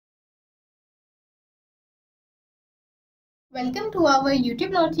Welcome to our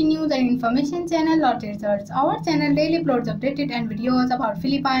YouTube lottery news and information channel Lottery Results. Our channel daily uploads updated and videos about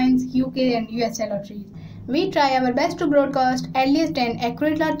Philippines, UK and USA lotteries. We try our best to broadcast at least 10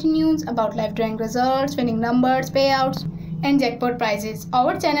 accurate lottery news about live drawing results, winning numbers, payouts and jackpot prizes.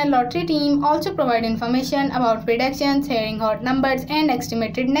 Our channel lottery team also provide information about predictions, hearing hot numbers and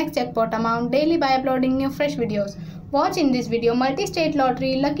estimated next jackpot amount daily by uploading new fresh videos. Watch in this video multi-state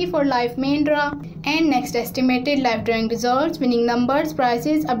lottery, lucky for life main draw and next estimated live drawing results, winning numbers,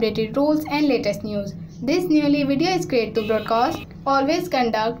 prizes, updated rules and latest news. This newly video is created to broadcast. Always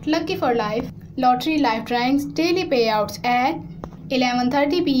conduct lucky for life lottery live drawings daily payouts at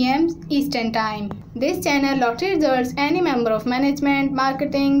 11:30 p.m. Eastern Time. This channel lottery results. Any member of management,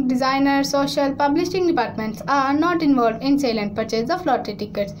 marketing, designer, social, publishing departments are not involved in sale and purchase of lottery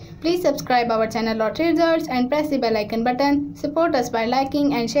tickets. Please subscribe our channel lottery results and press the bell icon button. Support us by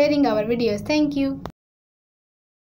liking and sharing our videos. Thank you.